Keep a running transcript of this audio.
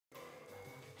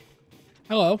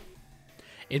Hello.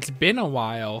 It's been a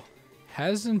while,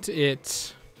 hasn't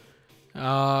it?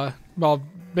 Well,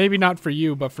 maybe not for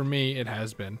you, but for me, it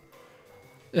has been.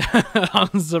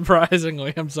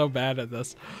 Unsurprisingly, I'm so bad at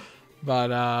this.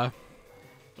 But,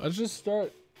 let's just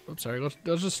start. I'm sorry, let's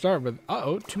just start with,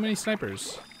 uh-oh, too many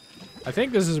snipers. I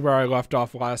think this is where I left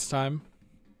off last time.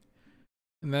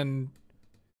 And then,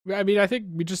 I mean, I think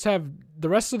we just have, the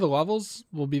rest of the levels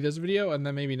will be this video, and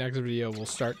then maybe next video we'll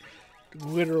start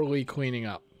literally cleaning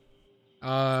up.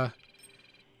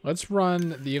 Let's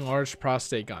run the enlarged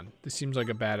prostate gun. This seems like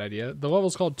a bad idea. The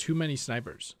level's called Too Many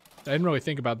Snipers. I didn't really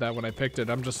think about that when I picked it.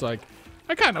 I'm just like,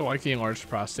 I kind of like the enlarged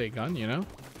prostate gun, you know?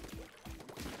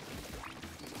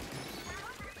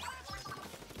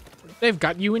 They've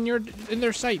got you in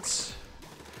their sights.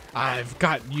 I've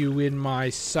got you in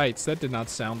my sights. That did not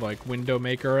sound like Window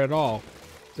Maker at all.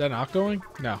 Is that not going?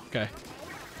 No, okay.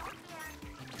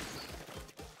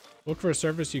 Look for a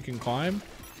surface you can climb.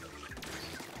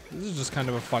 This is just kind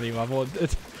of a funny level.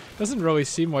 It doesn't really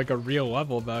seem like a real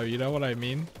level though, you know what I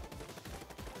mean?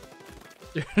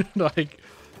 Like,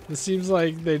 it seems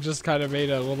like they just kind of made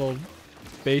a little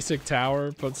basic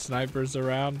tower, put snipers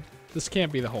around. This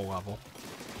can't be the whole level.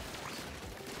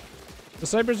 The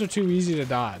snipers are too easy to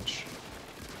dodge.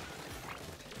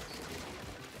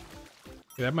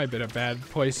 That might have been a bad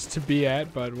place to be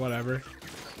at, but whatever.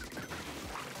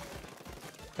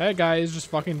 That guy is just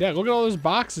fucking dead. Look at all those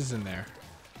boxes in there.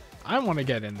 I want to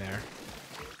get in there.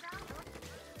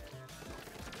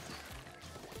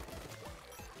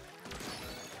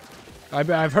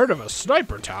 I've heard of a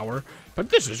sniper tower, but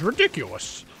this is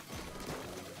ridiculous.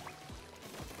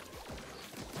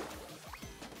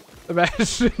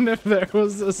 Imagine if there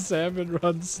was a salmon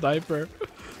run sniper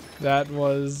that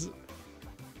was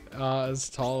as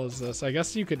tall as this. I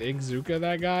guess you could Ingzuka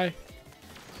that guy.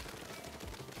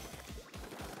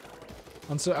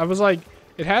 And so I was like,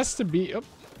 it has to be. Oh,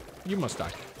 you must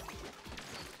die.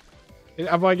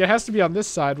 I'm like, it has to be on this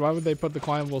side. Why would they put the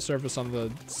climbable surface on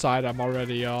the side I'm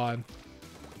already on?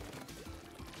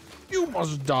 You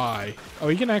must die. Oh,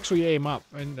 he can actually aim up.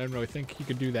 I didn't really think he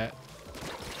could do that.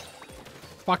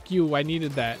 Fuck you, I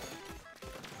needed that.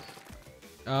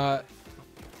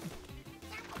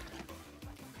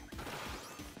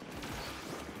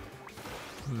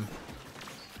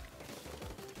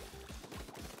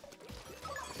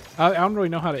 I don't really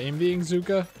know how to aim the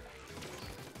Ingzuka.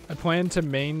 I plan to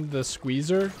main the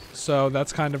squeezer, so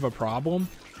that's kind of a problem.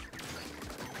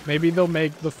 Maybe they'll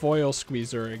make the foil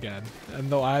squeezer again,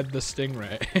 and they'll add the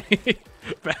stingray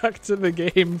back to the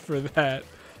game for that.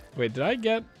 Wait, did I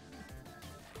get...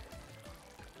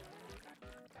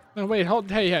 No, wait,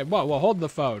 hold, hey, well, hold the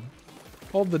phone.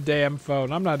 Hold the damn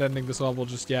phone. I'm not ending this level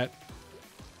just yet.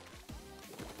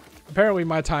 Apparently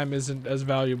my time isn't as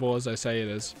valuable as I say it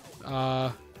is.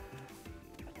 How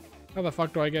the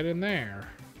fuck do I get in there?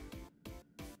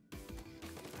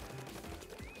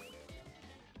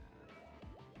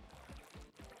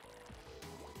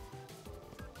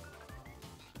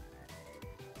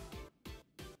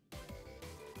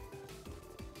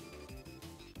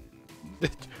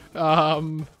 I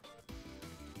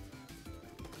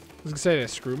was gonna say, did I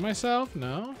screw myself?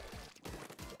 No?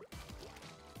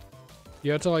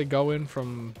 You have to like go in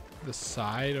from the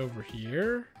side over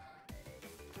here?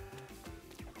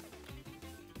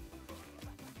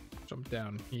 Jump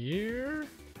down here?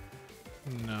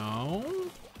 No.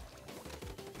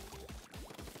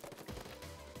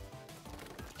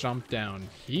 Jump down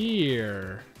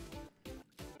here.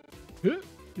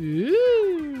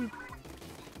 Ooh.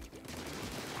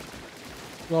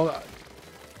 Well,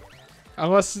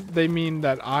 unless they mean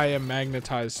that I am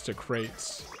magnetized to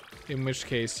crates, in which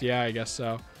case, yeah, I guess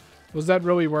so. Was that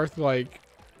really worth like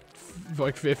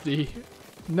 50?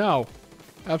 No,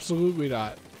 absolutely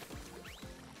not.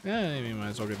 Yeah, I might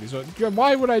as well get these.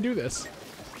 Why would I do this?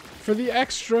 For the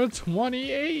extra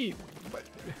 28.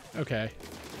 Okay.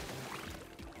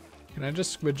 Can I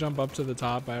just squid jump up to the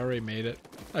top? I already made it.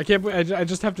 I can't. I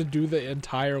just have to do the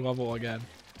entire level again.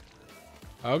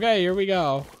 Okay, here we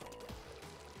go.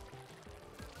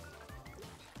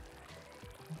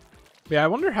 Yeah, I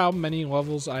wonder how many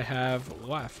levels I have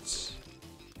left.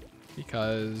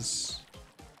 Because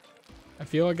I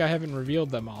feel like I haven't revealed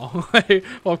them all. Well,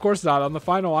 of course not. On the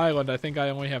final island, I think I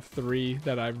only have 3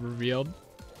 that I've revealed.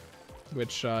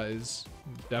 Which is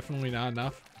definitely not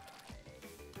enough.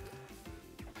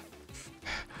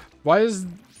 Why is...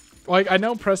 Like, I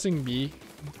know pressing B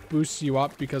boosts you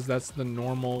up because that's the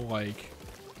normal, like...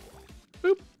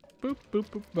 Boop, boop, boop,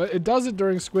 boop. But it does it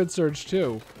during Squid Surge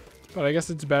too. But I guess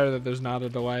it's better that there's not a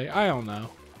delay. I don't know.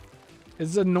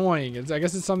 It's annoying. I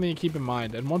guess it's something to keep in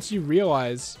mind. And once you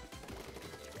realize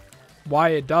why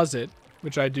it does it,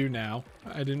 which I do now.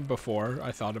 I didn't before.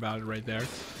 I thought about it right there.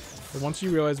 But once you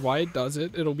realize why it does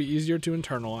it, it'll be easier to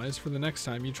internalize for the next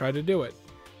time you try to do it.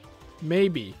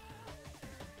 Maybe.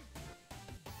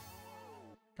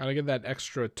 Gotta get that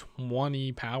extra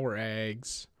 20 power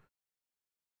eggs.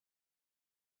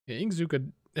 Yeah,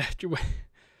 Ingzuka...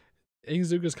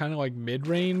 Ingzuka's kind of like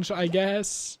mid-range, I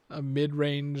guess. A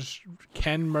mid-range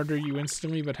can murder you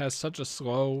instantly, but has such a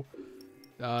slow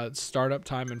startup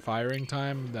time and firing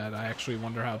time that I actually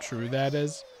wonder how true that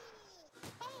is.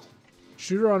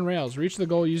 Shooter on rails. Reach the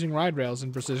goal using ride rails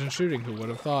and precision shooting. Who would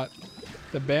have thought?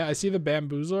 I see the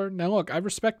Bamboozler. Now look, I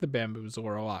respect the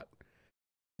Bamboozler a lot.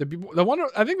 I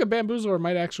think the Bamboozler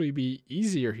might actually be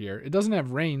easier here. It doesn't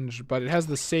have range, but it has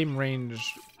the same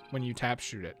range when you tap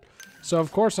shoot it. So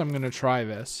of course I'm gonna try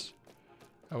this.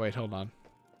 Oh wait, hold on.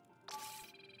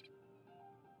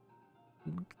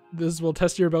 This will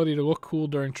test your ability to look cool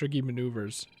during tricky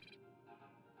maneuvers.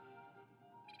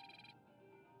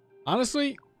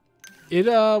 Honestly, it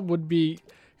would be,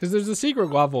 because there's a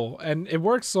secret level and it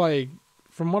works like,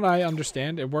 from what I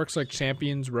understand, it works like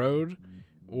Champions Road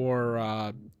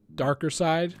or Darker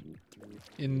Side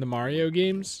in the Mario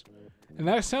games. And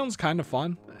that sounds kind of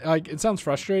fun. Like, it sounds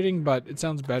frustrating, but it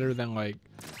sounds better than like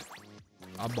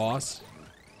a boss.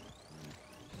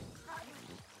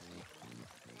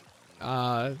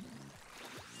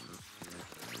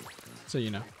 So you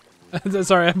know.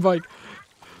 Sorry, I'm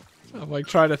like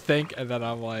trying to think and then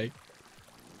I'm like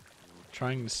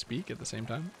trying to speak at the same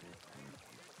time.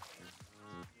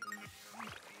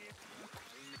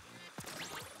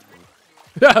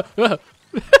 But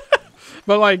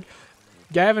like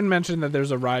Gavin mentioned that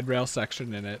there's a ride rail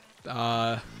section in it.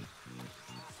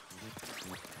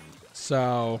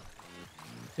 So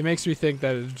it makes me think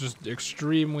that it's just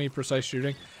extremely precise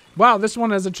shooting. Wow, this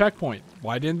one has a checkpoint.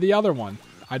 Why didn't the other one?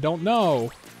 I don't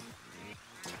know.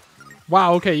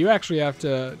 Wow, okay, you actually have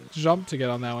to jump to get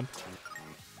on that one.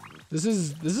 This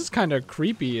is kind of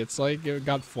creepy. It's like it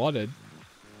got flooded.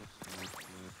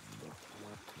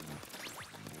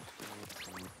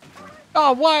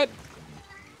 Oh, what?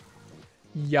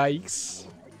 Yikes.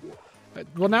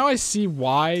 Well, now I see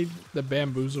why the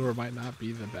Bamboozler might not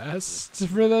be the best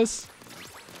for this.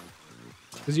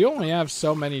 Because you only have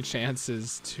so many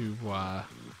chances to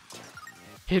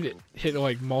hit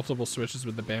like multiple switches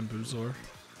with the Bamboozler.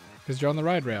 Because you're on the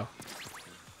ride rail.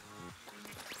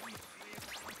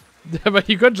 But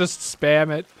you could just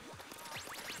spam it.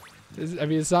 I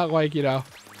mean, it's not like, you know,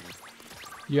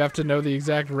 you have to know the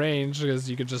exact range because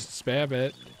you could just spam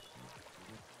it.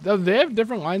 Though they have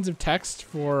different lines of text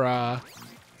for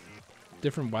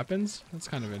different weapons. That's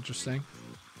kind of interesting.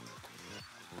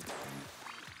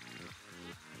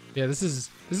 Yeah, this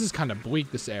is kind of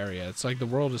bleak, this area. It's like the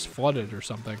world is flooded or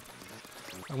something.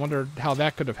 I wonder how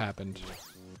that could have happened.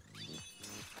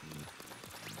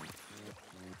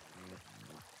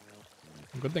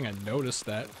 Good thing I noticed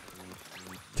that.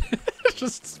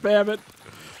 Just spam it.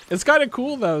 It's kind of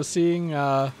cool though, seeing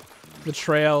the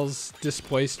trails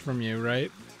displaced from you,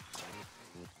 right?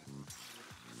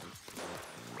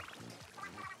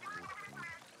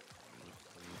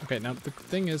 Okay, now the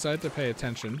thing is I have to pay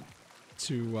attention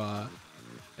to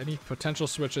any potential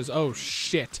switches. Oh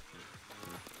shit.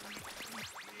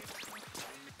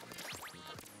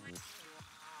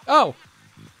 Oh!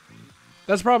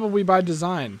 That's probably by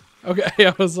design. Okay,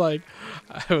 I was like,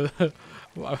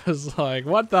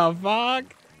 what the fuck?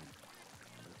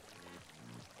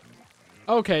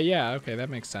 Okay, yeah, okay, that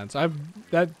makes sense.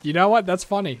 You know what? That's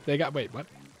funny. Wait, what?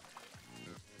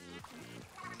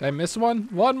 Did I miss one?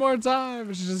 One more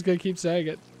time. She's just gonna keep saying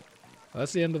it. Well,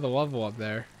 that's the end of the level up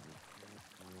there.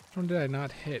 Which one did I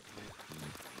not hit?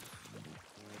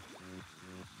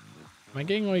 Am I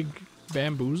getting like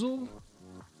bamboozled?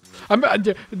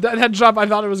 That jump, I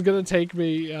thought it was gonna take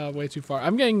me way too far.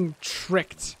 I'm getting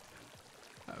tricked.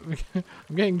 I'm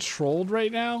getting trolled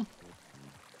right now.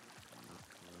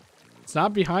 It's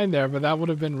not behind there, but that would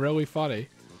have been really funny.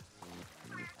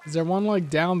 Is there one like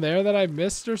down there that I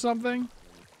missed or something?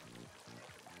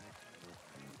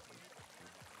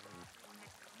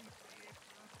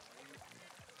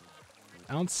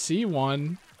 I don't see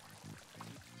one.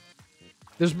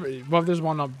 There's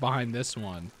one up behind this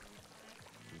one.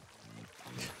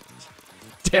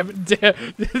 Damn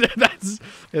it, that's,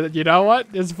 you know what?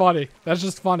 It's funny. That's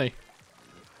just funny.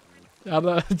 I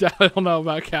don't know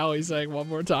about Callie saying one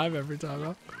more time every time.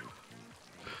 Huh?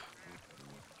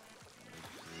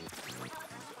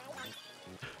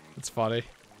 It's funny.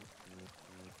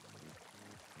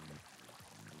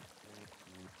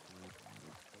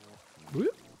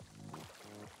 Whoop.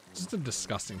 Just a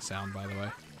disgusting sound, by the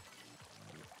way.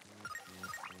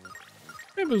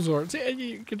 Bamboozler. See,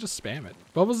 you could just spam it.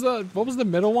 What was the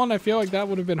middle one? I feel like that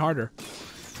would have been harder.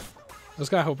 I was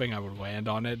kind of hoping I would land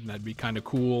on it and that'd be kind of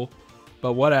cool,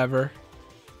 but whatever.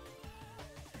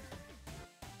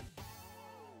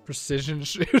 Precision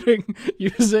shooting.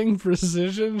 Using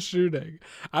precision shooting.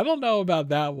 I don't know about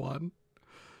that one.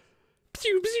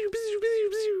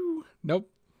 Nope.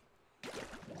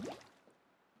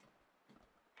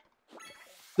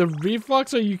 The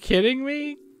reflux? Are you kidding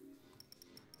me?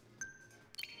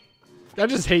 I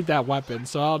just hate that weapon,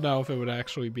 so I don't know if it would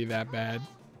actually be that bad.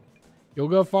 You'll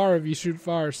go far if you shoot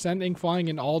far. Send ink flying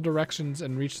in all directions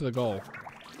and reach the goal.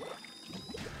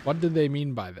 What did they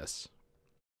mean by this?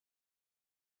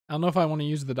 I don't know if I want to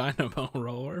use the dynamo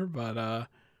roller, but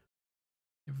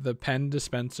if the pen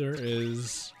dispenser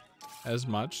is as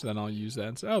much, then I'll use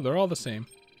that. Oh, they're all the same.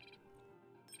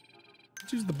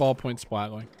 Let's use the ballpoint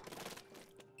splatling.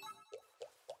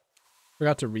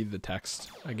 Forgot to read the text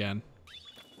again.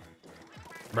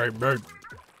 Bird, bird.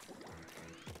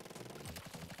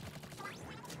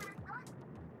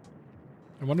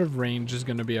 I wonder if range is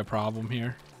going to be a problem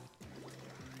here.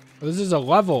 Oh, this is a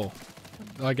level.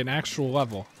 Like an actual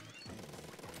level.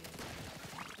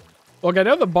 Look, I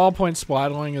know the ballpoint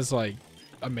splatling is like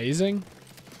amazing,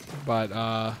 but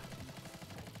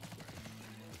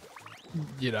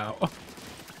you know,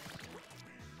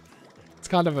 it's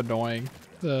kind of annoying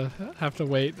to have to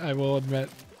wait, I will admit.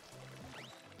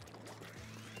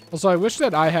 Also, I wish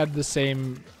that I had the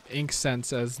same ink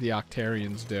sense as the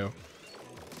Octarians do.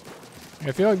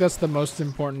 I feel like that's the most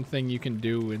important thing you can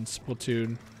do in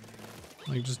Splatoon.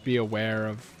 Like, just be aware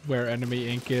of where enemy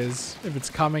ink is. If it's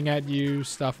coming at you,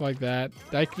 stuff like that.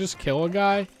 Did I just kill a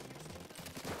guy?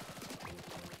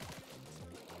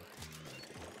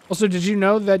 Also, did you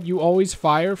know that you always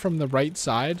fire from the right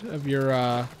side of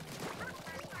your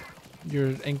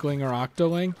Inkling or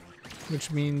Octoling?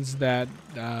 Which means that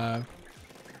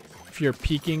if you're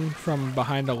peeking from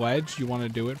behind a ledge, you want to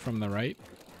do it from the right.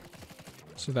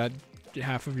 So that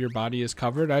half of your body is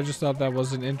covered. I just thought that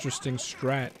was an interesting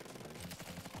strat.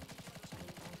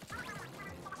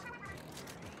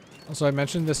 Also, I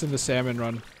mentioned this in the salmon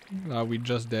run we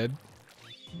just did.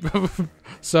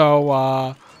 So,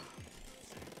 a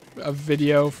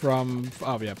video from,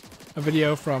 oh yeah, a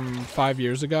video from 5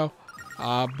 years ago.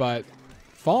 But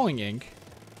falling ink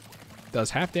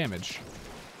does half damage.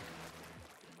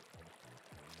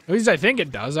 At least I think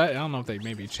it does. I don't know if they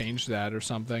maybe changed that or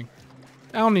something.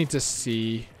 I don't need to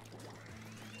see.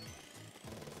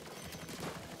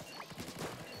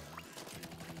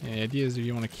 Yeah, the idea is if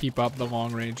you want to keep up the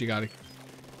long range, you gotta...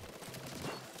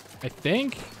 I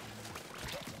think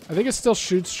it still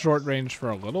shoots short range for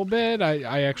a little bit.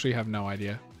 I actually have no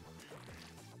idea.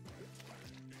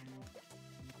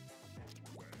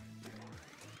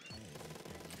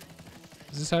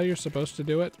 Is this how you're supposed to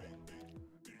do it?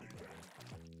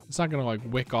 It's not gonna like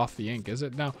wick off the ink, is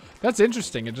it? No. That's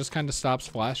interesting. It just kind of stops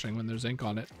flashing when there's ink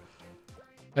on it.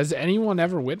 Has anyone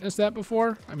ever witnessed that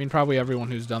before? I mean, probably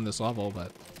everyone who's done this level,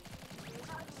 but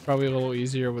probably a little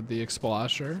easier with the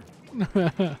Explasher.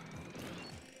 I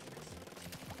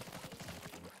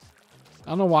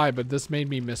don't know why, but this made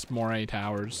me miss Moray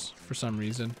Towers for some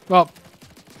reason. Well,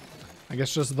 I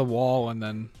guess just the wall and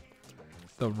then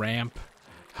the ramp.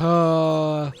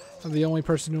 I'm the only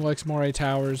person who likes Moray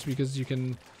Towers because you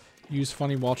can use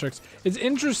funny wall tricks. It's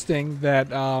interesting that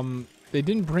they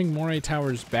didn't bring Moray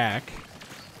Towers back.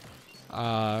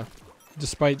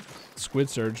 Despite Squid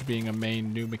Surge being a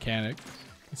main new mechanic,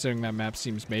 considering that map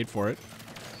seems made for it,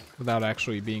 without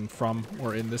actually being from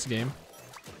or in this game.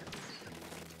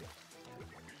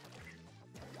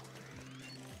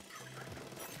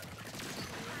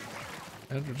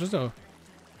 Just a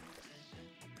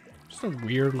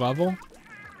weird level.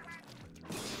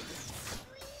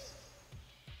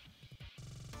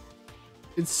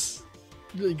 It's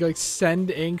like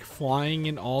send ink flying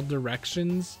in all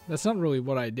directions. That's not really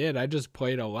what I did. I just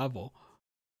played a level.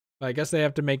 But I guess they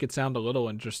have to make it sound a little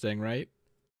interesting, right?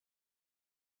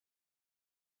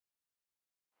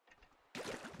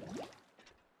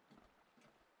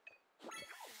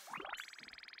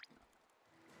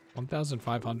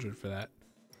 $1,500 for that.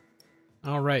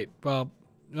 All right. Well,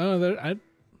 no, I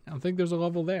don't think there's a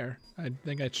level there. I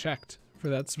think I checked for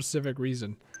that specific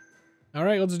reason. All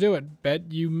right, let's do it.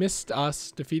 Bet you missed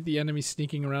us. Defeat the enemy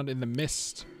sneaking around in the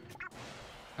mist.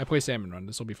 I play Salmon Run.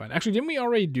 This will be fine. Actually, didn't we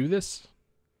already do this?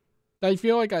 I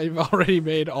feel like I've already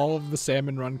made all of the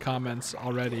Salmon Run comments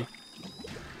already.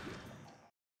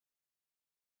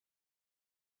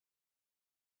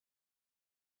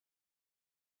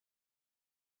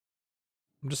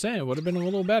 I'm just saying, it would have been a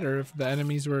little better if the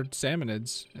enemies were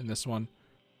salmonids in this one.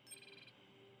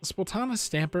 Splatana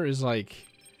Stamper is like...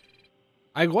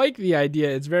 I like the idea.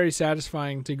 It's very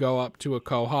satisfying to go up to a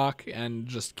Quahog and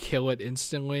just kill it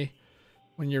instantly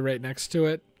when you're right next to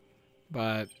it.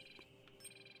 But,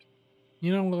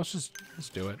 you know, let's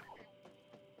do it.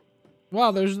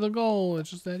 Wow, there's the goal. It's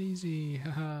just that easy.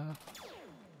 Haha.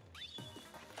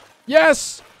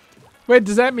 Yes! Wait,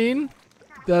 does that mean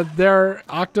that there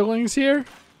are Octolings here?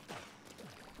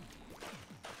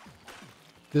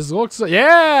 This looks like...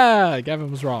 Yeah! Gavin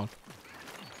was wrong.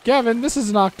 Gavin, this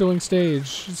is an Octoling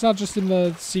stage. It's not just in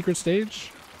the secret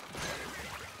stage.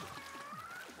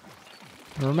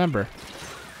 And remember,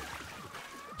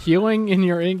 healing in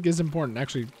your ink is important.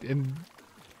 Actually, in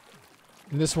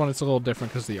this one, it's a little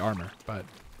different because of the armor, but,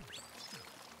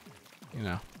 you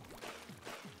know.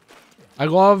 I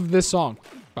love this song,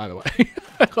 by the way.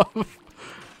 I love...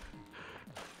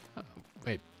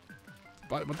 wait.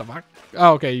 What the fuck?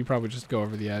 Oh, okay, you probably just go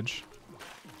over the edge.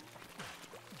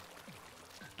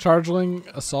 Chargeling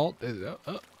assault is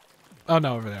oh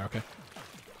no, over there. Okay,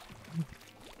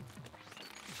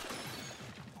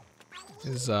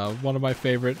 is one of my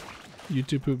favorite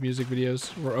YouTube poop music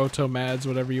videos, or Oto Mads,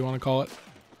 whatever you want to call it.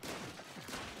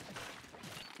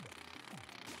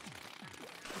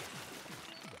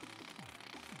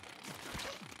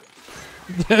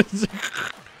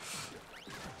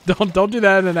 Don't do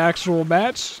that in an actual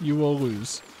match. You will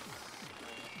lose.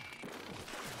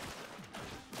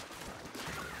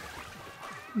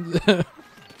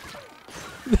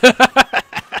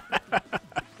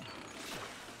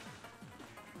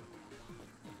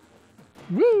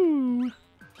 Woo!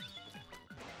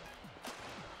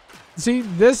 See,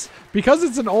 this, because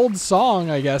it's an old song,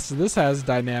 I guess, this has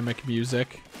dynamic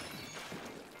music.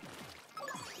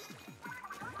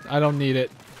 I don't need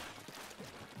it.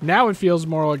 Now it feels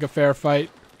more like a fair fight.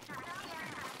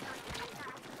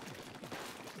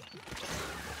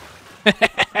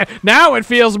 Now it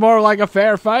feels more like a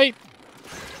fair fight.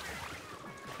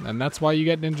 And that's why you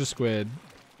get Ninja Squid.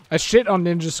 I shit on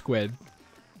Ninja Squid.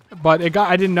 But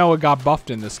I didn't know it got buffed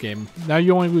in this game. Now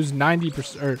you only lose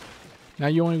 90%, or now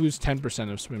you only lose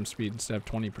 10% of swim speed instead of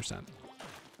 20%.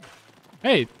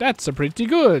 Hey, that's a pretty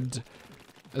good.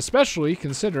 Especially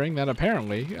considering that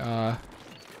apparently,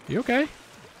 you okay?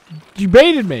 You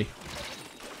baited me.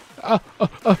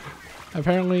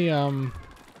 Apparently,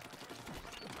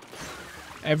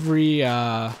 every,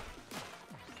 or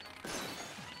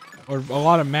a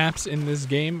lot of maps in this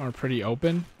game are pretty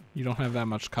open. You don't have that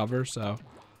much cover, so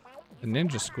the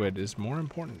Ninja Squid is more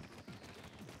important.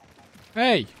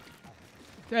 Hey!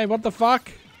 Hey, what the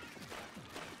fuck?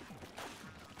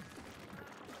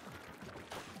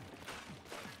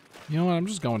 You know what? I'm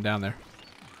just going down there.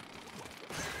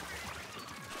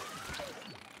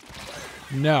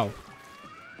 No.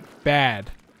 Bad.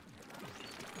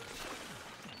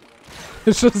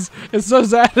 It's so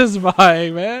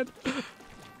satisfying, man.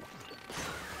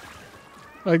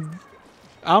 Like,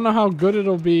 I don't know how good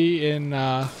it'll be in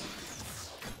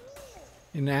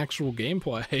actual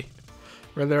gameplay,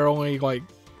 where there are only like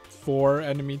 4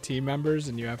 enemy team members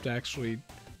and you have to actually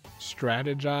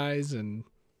strategize and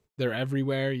they're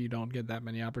everywhere. You don't get that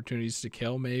many opportunities to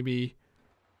kill, maybe.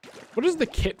 What is the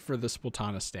kit for the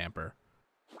Splatana Stamper?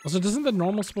 Also, doesn't the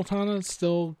normal Splatana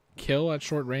still kill at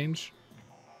short range?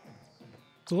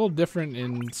 It's a little different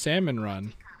in Salmon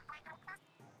Run.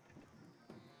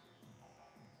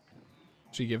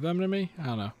 Should you give them to me? I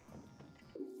don't know.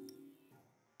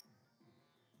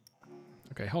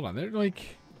 Okay, hold on. They're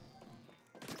like...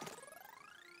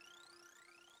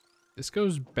 This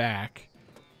goes back.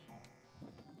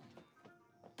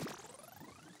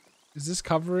 Is this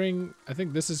covering... I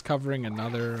think this is covering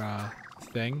another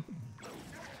thing.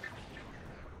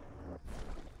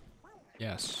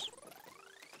 Yes.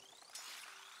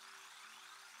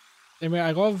 Anyway,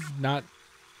 I love not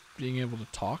being able to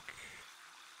talk.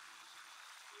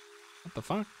 What the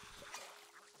fuck?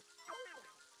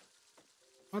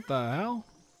 What the hell?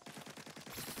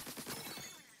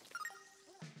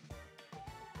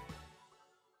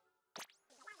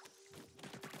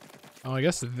 Oh, I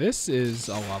guess this is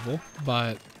a level,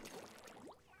 but...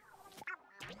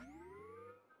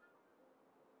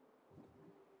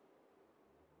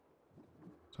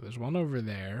 So there's one over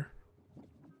there.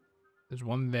 There's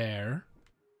one there.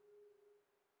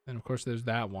 And of course there's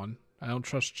that one. I don't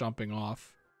trust jumping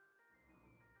off.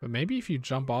 But maybe if you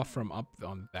jump off from up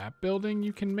on that building,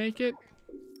 you can make it?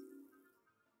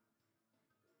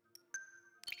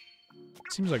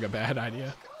 Seems like a bad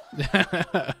idea.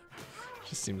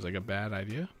 Just seems like a bad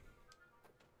idea.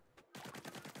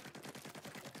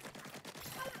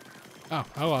 Oh,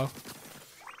 hello.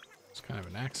 It's kind of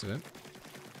an accident.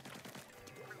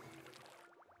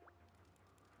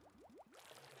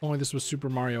 Only this was Super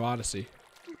Mario Odyssey.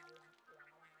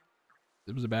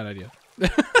 It was a bad idea.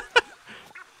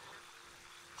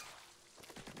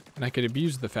 And I could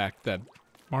abuse the fact that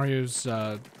Mario's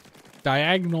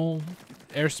diagonal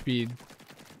airspeed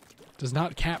does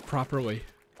not cap properly.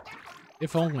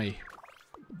 If only.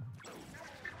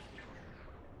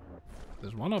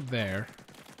 There's one up there.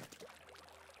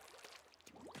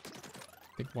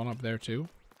 I think one up there too.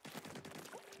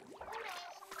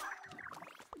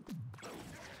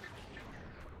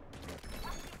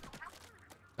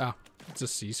 Oh, it's a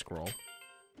C scroll.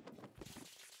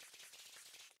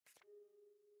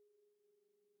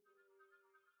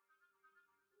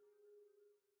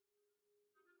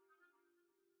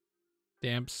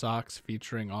 Damp socks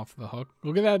featuring Off the Hook.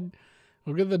 Look at that.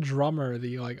 Look at the drummer,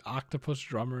 the like octopus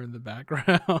drummer in the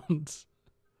background.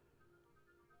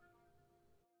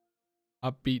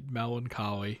 Upbeat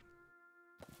melancholy.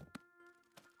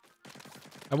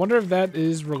 I wonder if that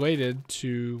is related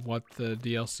to what the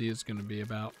DLC is going to be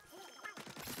about.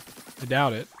 I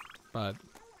doubt it, but...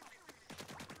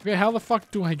 Okay, how the fuck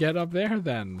do I get up there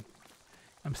then?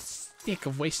 I'm sick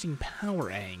of wasting power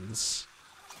angs.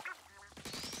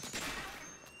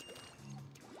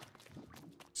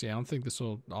 See, I don't think this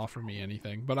will offer me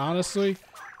anything, but honestly,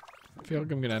 I feel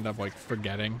like I'm going to end up like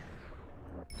forgetting.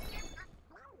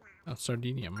 Oh,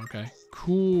 Sardinium, okay.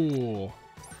 Cool.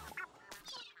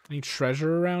 Any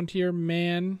treasure around here,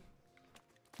 man?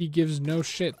 He gives no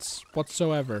shits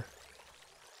whatsoever.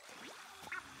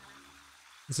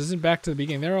 This isn't back to the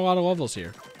beginning. There are a lot of levels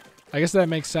here. I guess that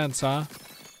makes sense, huh?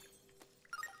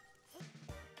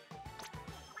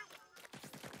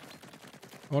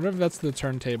 I wonder if that's the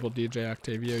turntable DJ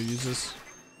Octavio uses.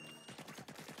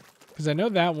 Because I know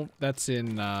that that's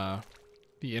in the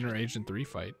Inner Agent 3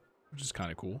 fight, which is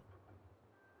kind of cool.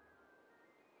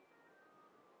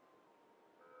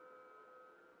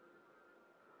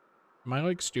 Am I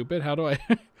like stupid? How do I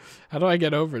how do I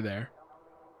get over there?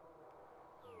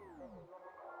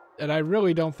 And I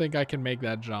really don't think I can make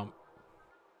that jump.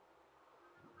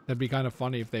 That'd be kind of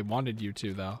funny if they wanted you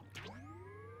to, though.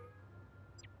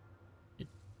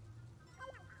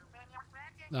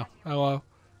 No, hello.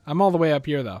 I'm all the way up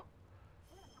here, though.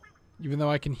 Even though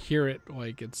I can hear it,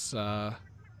 like, it's, there.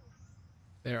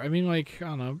 I mean, like, I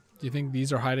don't know. Do you think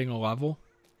these are hiding a level?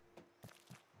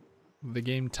 Will the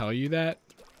game tell you that?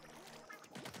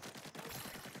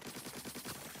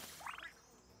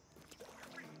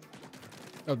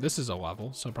 Oh, this is a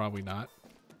level, so probably not.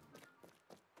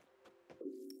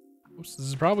 Oops, this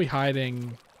is probably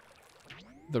hiding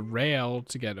the rail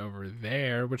to get over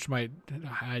there, which might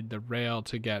hide the rail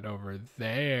to get over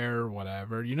there,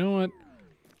 whatever. You know what?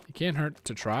 It can't hurt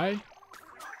to try.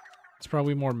 It's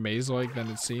probably more maze-like than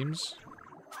it seems.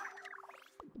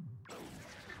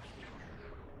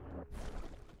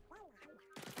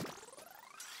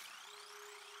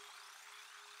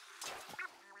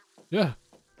 Yeah.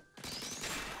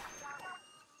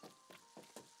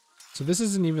 So this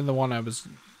isn't even the one I was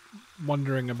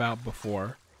wondering about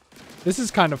before. This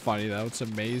is kind of funny though. It's a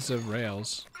maze of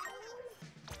rails.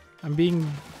 I'm being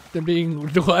led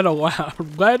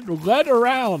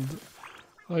around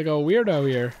like a weirdo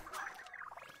here.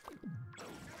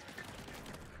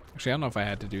 Actually, I don't know if I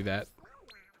had to do that.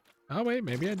 Oh wait,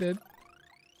 maybe I did.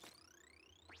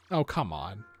 Oh come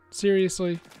on,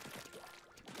 seriously?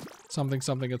 Something.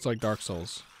 It's like Dark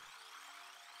Souls.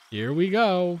 Here we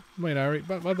go. Wait,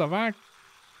 what the fuck?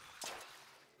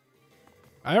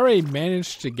 I already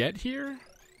managed to get here?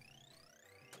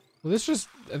 Well, I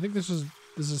think this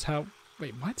is how,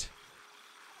 wait, what?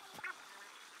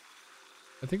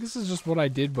 I think this is just what I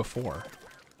did before.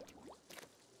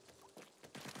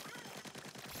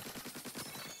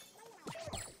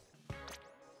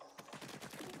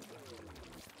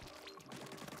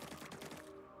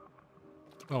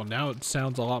 Oh, now it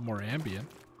sounds a lot more ambient.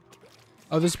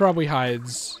 Oh, this probably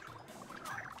hides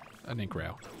an ink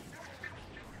rail.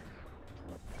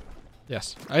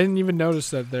 Yes, I didn't even notice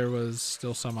that there was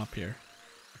still some up here.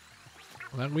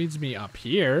 Well, that leads me up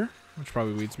here, which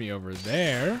probably leads me over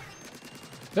there.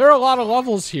 There are a lot of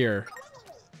levels here.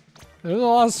 There's a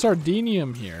lot of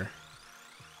Sardinium here.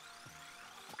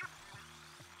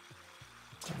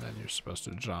 And then you're supposed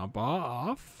to jump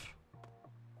off.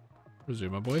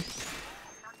 Presumably.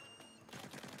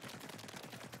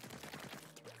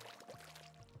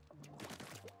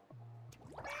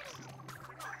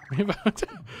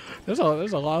 There's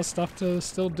a lot of stuff to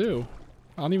still do.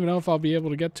 I don't even know if I'll be able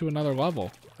to get to another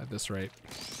level at this rate.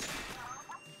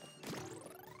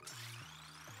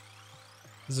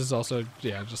 This is also,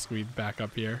 yeah, just lead back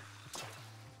up here.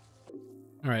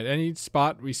 Alright, any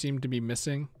spot we seem to be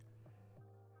missing?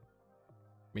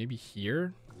 Maybe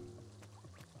here?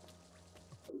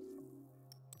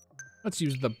 Let's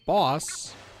use the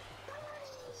boss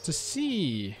to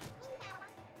see.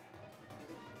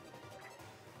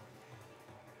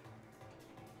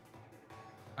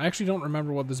 I actually don't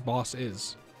remember what this boss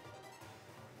is.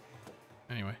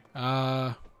 Anyway,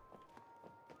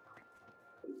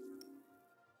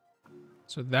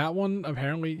 so that one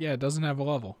apparently, yeah, it doesn't have a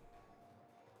level.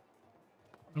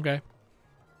 Okay.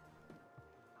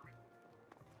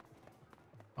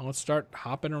 Well, let's start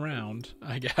hopping around,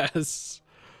 I guess.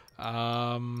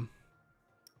 Guess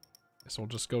we'll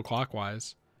just go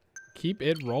clockwise. Keep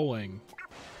it rolling.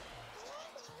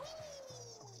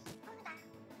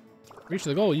 Reach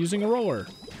the goal using a roller.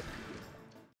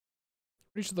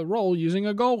 Reach the roll using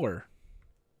a goaler.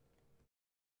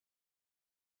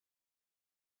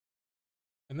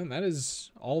 And then that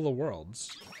is all the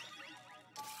worlds.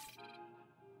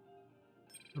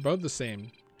 They're both the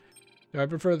same. Do I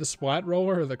prefer the splat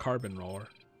roller or the carbon roller?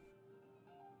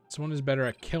 This one is better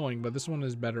at killing, but this one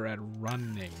is better at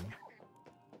running.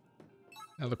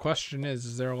 Now the question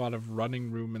is there a lot of running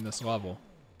room in this level?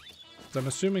 So I'm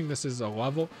assuming this is a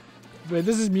level. Wait,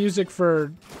 this is music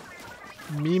for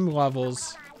meme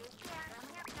levels.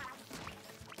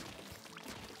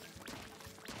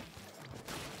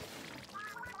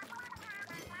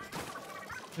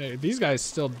 Hey, these guys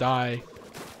still die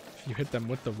if you hit them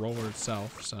with the roller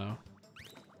itself, so.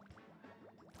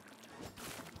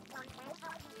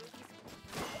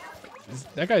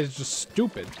 That guy is just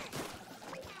stupid.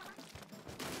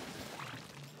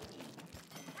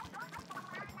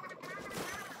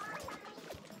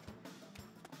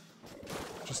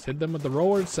 Just hit them with the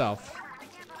roller itself.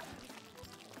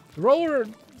 The roller,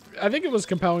 I think it was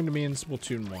compelling to me in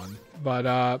Splatoon 1,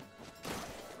 but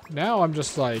now I'm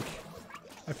just like,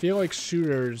 I feel like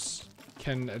shooters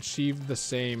can achieve the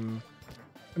same.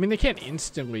 I mean, they can't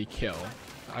instantly kill,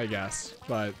 I guess,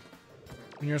 but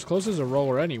when you're as close as a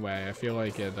roller anyway, I feel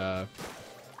like it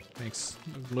makes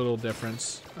a little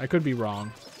difference. I could be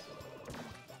wrong.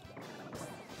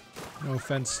 No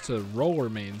offense to roller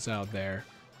mains out there.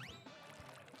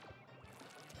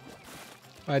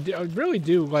 I really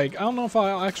do, like, I don't know if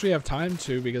I'll actually have time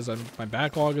to because my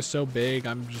backlog is so big.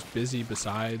 I'm just busy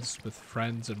besides with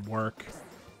friends and work.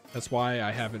 That's why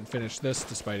I haven't finished this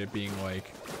despite it being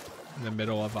like in the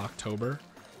middle of October.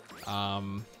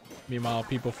 Meanwhile,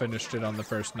 people finished it on the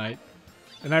first night.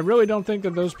 And I really don't think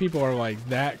that those people are like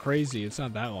that crazy. It's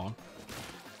not that long.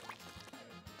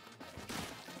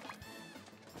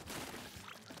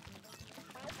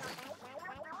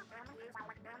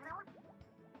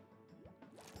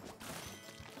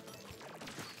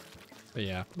 But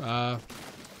yeah, oh,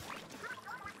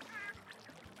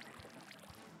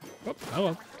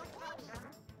 hello.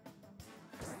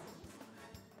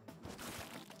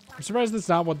 I'm surprised that's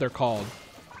not what they're called.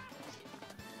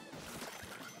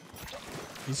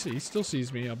 He still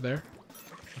sees me up there.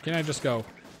 Can I just go?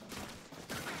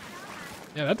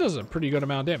 Yeah, that does a pretty good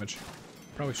amount of damage.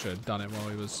 Probably should have done it while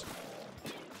he was...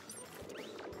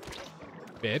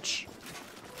 Bitch.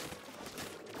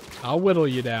 I'll whittle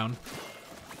you down.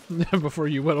 Before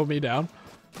you whittle me down.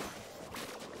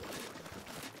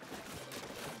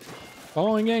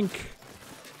 Falling ink.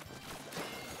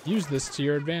 Use this to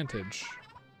your advantage.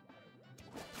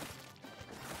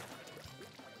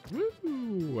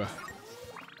 Woo!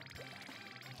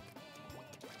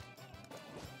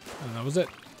 And that was it.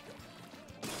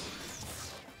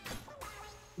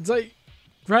 It's like,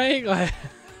 right? Like,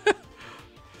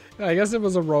 I guess it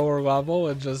was a roller level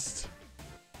and just...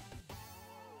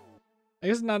 I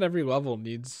guess not every level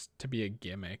needs to be a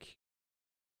gimmick.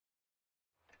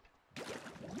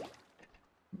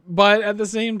 But at the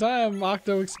same time,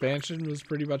 Octo Expansion was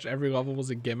pretty much every level was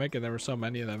a gimmick and there were so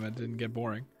many of them it didn't get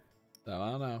boring. So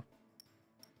I don't know.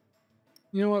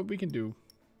 You know what we can do?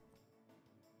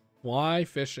 Fly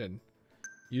fishing.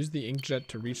 Use the inkjet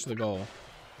to reach the goal.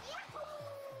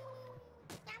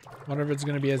 Wonder if it's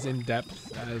going to be as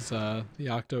in-depth as the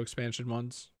Octo Expansion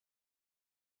ones.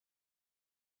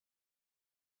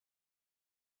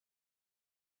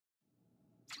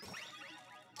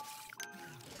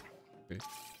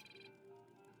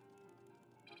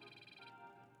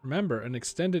 Remember, an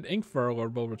extended ink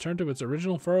furler will return to its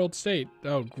original furled state.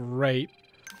 Oh, great.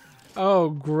 Oh,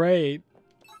 great.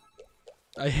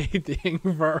 I hate the ink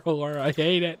furler. I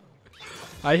hate it.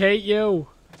 I hate you.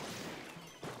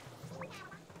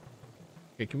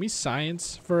 Okay, can we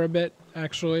science for a bit,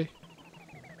 actually?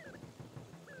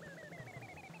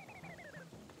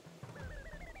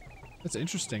 That's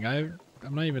interesting. I'm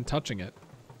not even touching it.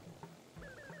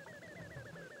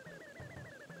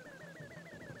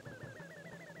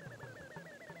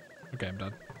 Okay, I'm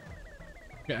done.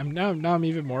 Okay, now I'm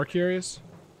even more curious.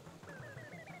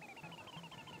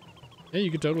 Yeah,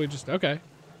 you could totally just, okay.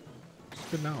 It's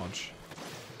good knowledge.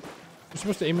 You're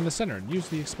supposed to aim in the center and use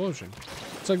the explosion.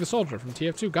 It's like the soldier from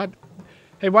TF2. God.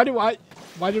 Hey, why does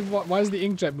the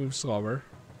inkjet move slower?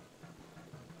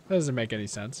 That doesn't make any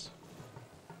sense.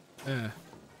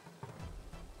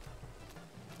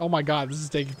 Oh my god, this is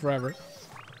taking forever.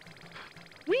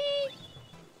 Whee!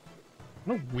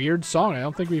 What a weird song. I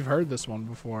don't think we've heard this one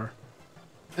before.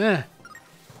 And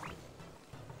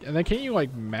then can't you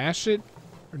like mash it?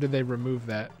 Or did they remove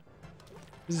that?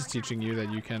 This is teaching you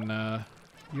that you can,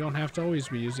 you don't have to always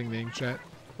be using the inkjet.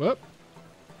 Whoop.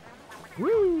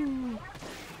 Woo!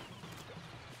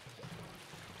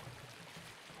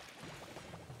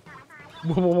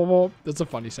 Whoa, whoa, whoa, whoa. That's a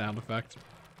funny sound effect.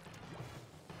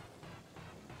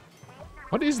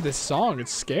 What is this song?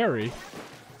 It's scary.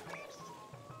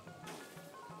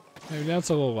 Maybe now it's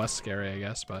a little less scary, I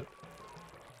guess, but...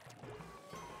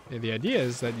 Yeah, the idea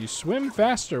is that you swim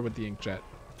faster with the inkjet.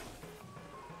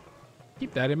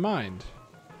 Keep that in mind.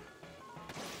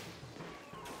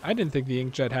 I didn't think the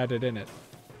inkjet had it in it.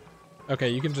 Okay,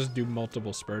 you can just do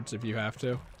multiple spurts if you have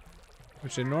to.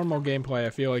 Which in normal gameplay, I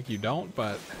feel like you don't,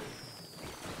 but...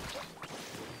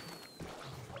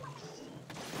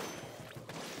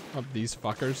 Oh, these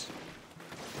fuckers.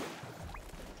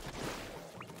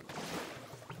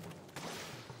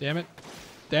 Damn it.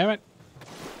 Damn it.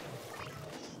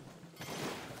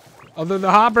 Oh, they're the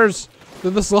hoppers.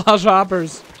 They're the slosh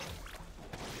hoppers.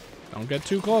 Don't get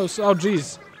too close. Oh,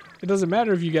 jeez. It doesn't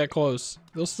matter if you get close.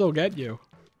 They'll still get you.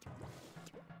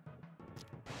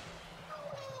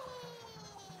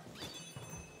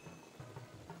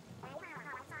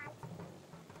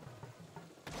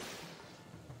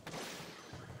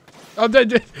 Oh, they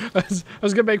did. I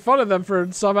was gonna make fun of them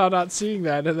for somehow not seeing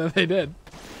that, and then they did.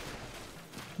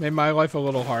 Made my life a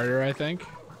little harder, I think.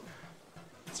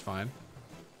 It's fine.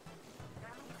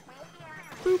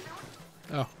 Boop.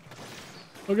 Oh.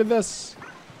 Look at this.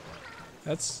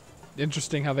 That's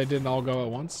interesting how they didn't all go at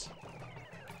once.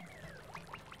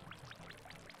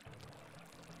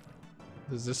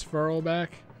 Does this furrow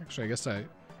back? Actually, I guess I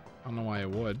don't know why it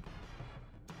would.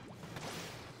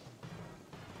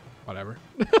 Whatever.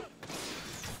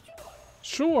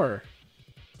 Sure.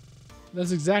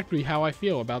 That's exactly how I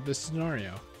feel about this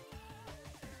scenario.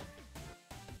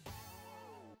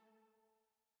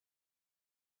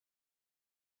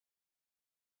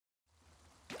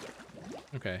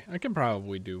 Okay, I can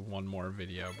probably do one more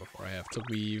video before I have to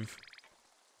leave.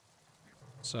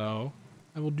 So,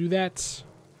 I will do that.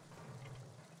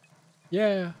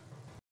 Yeah.